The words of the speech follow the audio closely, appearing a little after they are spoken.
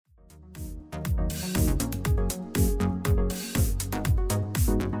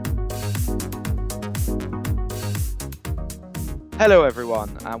Hello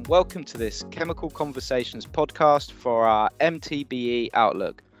everyone and welcome to this Chemical Conversations podcast for our MTBE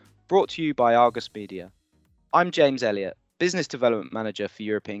Outlook, brought to you by Argus Media. I'm James Elliott, Business Development Manager for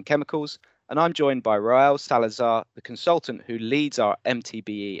European Chemicals, and I'm joined by Roel Salazar, the consultant who leads our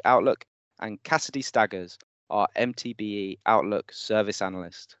MTBE Outlook, and Cassidy Staggers, our MTBE Outlook Service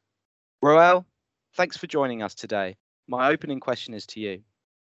Analyst. Roel, thanks for joining us today. My opening question is to you.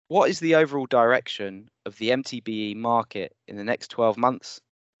 What is the overall direction of the MTBE market in the next 12 months?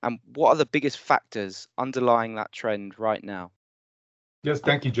 And what are the biggest factors underlying that trend right now? Yes,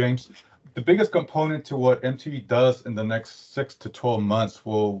 thank you, James. The biggest component to what MTBE does in the next 6 to 12 months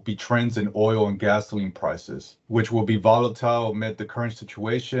will be trends in oil and gasoline prices, which will be volatile amid the current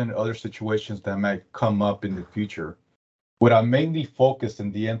situation, other situations that might come up in the future. What I mainly focus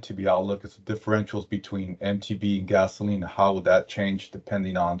in the MTBE outlook is the differentials between MTBE and gasoline and how will that change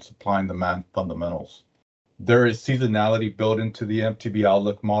depending on supply and demand fundamentals. There is seasonality built into the MTBE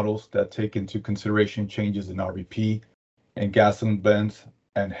outlook models that take into consideration changes in RVP and gasoline blends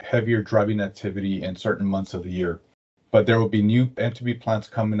and heavier driving activity in certain months of the year. But there will be new MTBE plants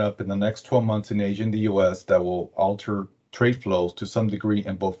coming up in the next 12 months in Asia and the US that will alter trade flows to some degree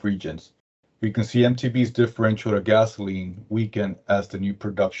in both regions. We can see MTBE's differential to gasoline weaken as the new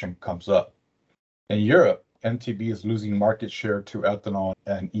production comes up. In Europe, MTBE is losing market share to ethanol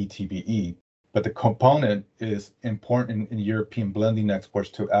and ETBE, but the component is important in European blending exports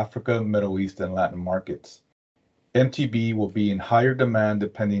to Africa, Middle East, and Latin markets. MTBE will be in higher demand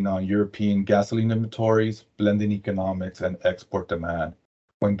depending on European gasoline inventories, blending economics, and export demand.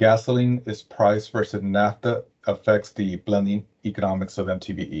 When gasoline is priced versus naphtha affects the blending economics of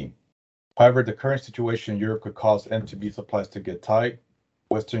MTBE. However, the current situation in Europe could cause MTBE supplies to get tight.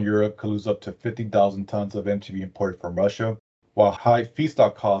 Western Europe could lose up to 50,000 tons of MTBE imported from Russia, while high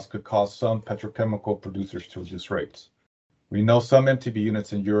feedstock costs could cause some petrochemical producers to reduce rates. We know some MTBE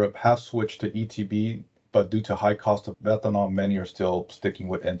units in Europe have switched to ETBE, but due to high cost of ethanol, many are still sticking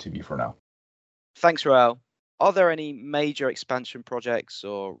with MTBE for now. Thanks, Roel. Are there any major expansion projects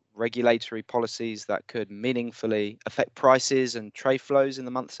or regulatory policies that could meaningfully affect prices and trade flows in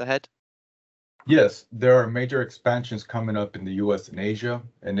the months ahead? Yes, there are major expansions coming up in the US and Asia.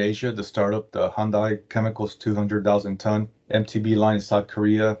 In Asia, the startup, the Hyundai Chemicals 200,000 ton MTBE line in South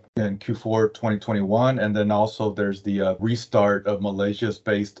Korea in Q4 2021. And then also there's the restart of Malaysia's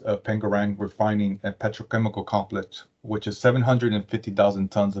based Pengerang refining and petrochemical complex, which is 750,000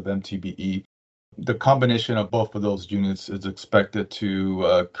 tons of MTBE. The combination of both of those units is expected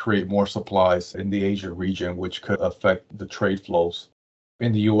to create more supplies in the Asia region, which could affect the trade flows.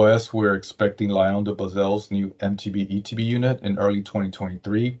 In the US, we're expecting Lyon de Bazel's new MTBE-ETBE unit in early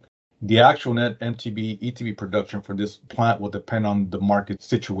 2023. The actual net MTBE-ETBE production for this plant will depend on the market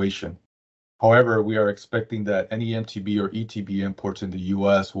situation. However, we are expecting that any MTBE or ETBE imports in the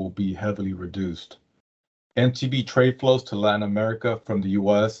US will be heavily reduced. MTBE trade flows to Latin America from the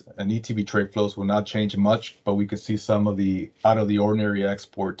US and ETBE trade flows will not change much, but we could see some of the out of the ordinary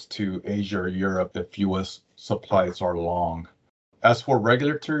exports to Asia or Europe if US supplies are long. As for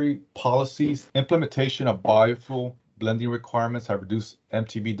regulatory policies, implementation of biofuel blending requirements have reduced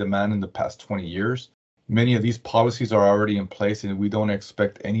MTBE demand in the past 20 years. Many of these policies are already in place, and we don't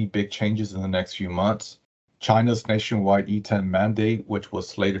expect any big changes in the next few months. China's nationwide E10 mandate, which was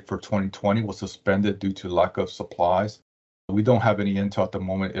slated for 2020, was suspended due to lack of supplies. We don't have any intel at the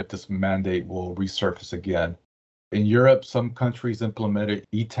moment if this mandate will resurface again. In Europe, some countries implemented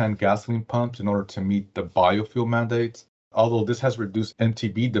E10 gasoline pumps in order to meet the biofuel mandates. Although this has reduced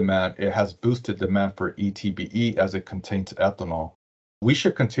MTBE demand, it has boosted demand for ETBE as it contains ethanol. We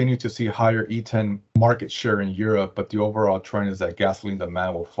should continue to see higher E10 market share in Europe, but the overall trend is that gasoline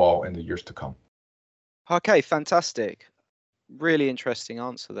demand will fall in the years to come. Okay, fantastic. Really interesting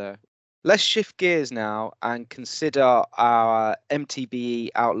answer there. Let's shift gears now and consider our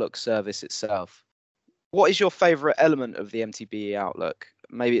MTBE Outlook service itself. What is your favorite element of the MTBE Outlook?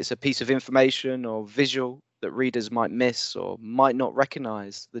 Maybe it's a piece of information or visual that readers might miss or might not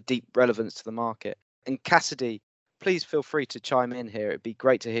recognize the deep relevance to the market. And Cassidy, please feel free to chime in here. It'd be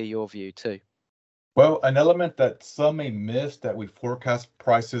great to hear your view too. Well, an element that some may miss that we forecast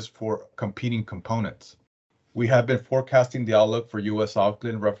prices for competing components. We have been forecasting the outlook for U.S.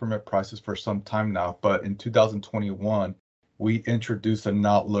 alkylate reference prices for some time now, but in 2021, we introduced an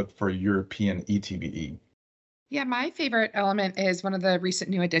outlook for European ETBE. Yeah, my favorite element is one of the recent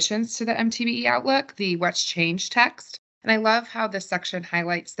new additions to the MTBE Outlook, the What's Changed text. And I love how this section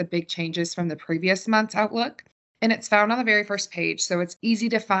highlights the big changes from the previous month's Outlook. And it's found on the very first page, so it's easy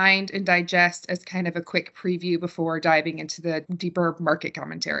to find and digest as kind of a quick preview before diving into the deeper market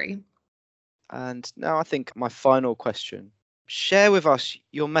commentary. And now I think my final question, Share with us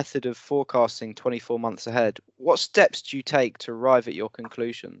your method of forecasting 24 months ahead. What steps do you take to arrive at your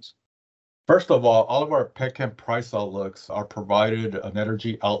conclusions? First of all of our petchem price outlooks are provided an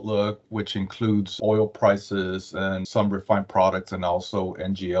energy outlook, which includes oil prices and some refined products and also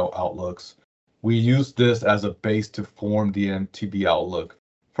NGL outlooks. We use this as a base to form the MTB outlook.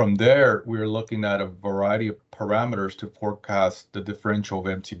 From there, we're looking at a variety of parameters to forecast the differential of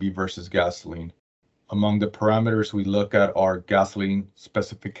MTB versus gasoline. Among the parameters we look at are gasoline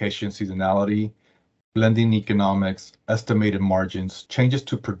specification seasonality, blending economics, estimated margins, changes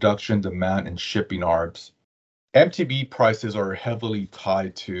to production demand, and shipping arbs. MTBE prices are heavily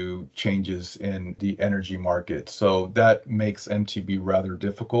tied to changes in the energy market, so that makes MTBE rather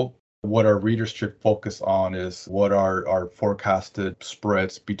difficult. What our readers should focus on is what are our forecasted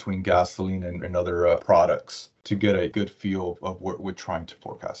spreads between gasoline and other products to get a good feel of what we're trying to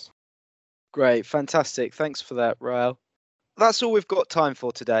forecast. Great, fantastic. Thanks for that, Rael. That's all we've got time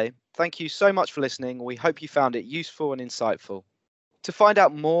for today. Thank you so much for listening. We hope you found it useful and insightful. To find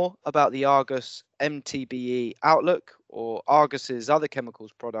out more about the Argus MTBE Outlook or Argus's other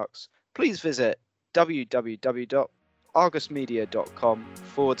chemicals products, please visit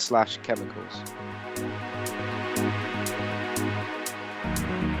www.argusmedia.com/chemicals.